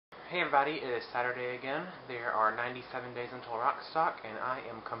Hey everybody, it is Saturday again. There are 97 days until Rockstock, and I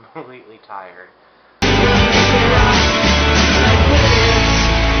am completely tired.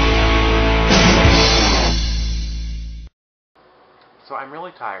 So I'm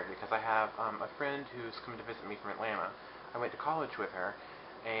really tired because I have a friend who's come to visit me from Atlanta. I went to college with her,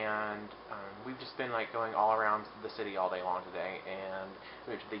 and we've just been going all around the city all day long today. And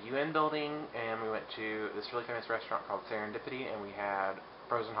we went to the UN building, and we went to this really famous restaurant called Serendipity, and we had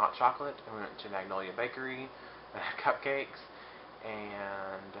frozen hot chocolate, and we went to Magnolia Bakery and had cupcakes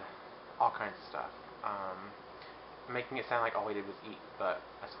and all kinds of stuff. Making it sound like all we did was eat, but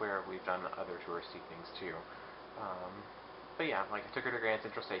I swear we've done other touristy things too. But yeah, I took her to Grand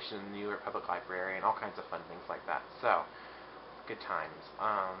Central Station, the New York Public Library, and all kinds of fun things like that. So, good times.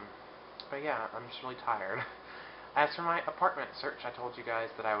 But yeah, I'm just really tired. As for my apartment search, I told you guys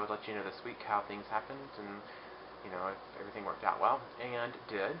that I would let you know this week how things happened and, if everything worked out well. And it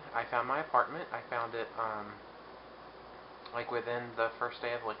did. I found my apartment. I found it, within the first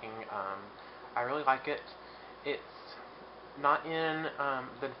day of looking. I really like it. It's not in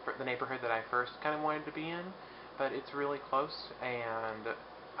the neighborhood that I first kind of wanted to be in, but it's really close, and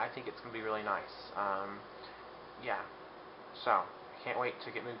I think it's going to be really nice. Yeah, so I can't wait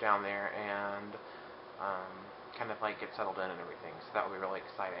to get moved down there and get settled in and everything, so that will be really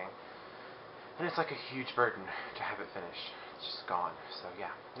exciting. And it's like a huge burden to have it finished. It's just gone, so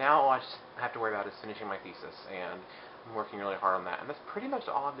yeah. Now all I just have to worry about is finishing my thesis, and I'm working really hard on that, and that's pretty much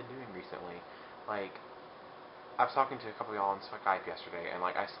all I've been doing recently. I was talking to a couple of y'all on Skype yesterday, and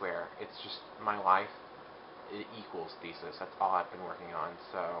I swear, it's just my life. It equals thesis. That's all I've been working on.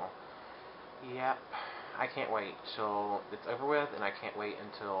 So, yep. I can't wait till it's over with, and I can't wait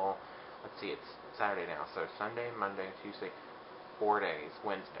until, let's see, it's Saturday now. So Sunday, Monday, Tuesday, 4 days.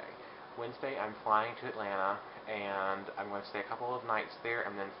 Wednesday, I'm flying to Atlanta, and I'm going to stay a couple of nights there,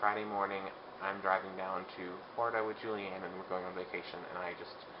 and then Friday morning, I'm driving down to Florida with Julianne, and we're going on vacation, and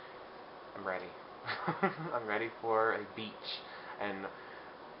I'm ready. I'm ready for a beach and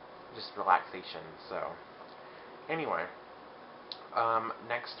just relaxation. So anyway,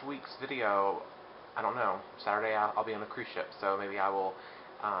 next week's video, I don't know, Saturday I'll be on a cruise ship, so maybe I will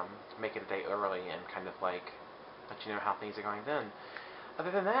make it a day early and let you know how things are going then. Other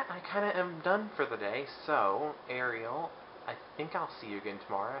than that, I kind of am done for the day. So Ariel, I think I'll see you again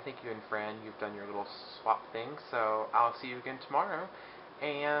tomorrow. I think you and Fran, you've done your little swap thing, so I'll see you again tomorrow.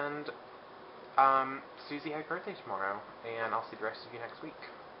 And Susie had birthday tomorrow, and I'll see the rest of you next week.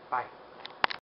 Bye.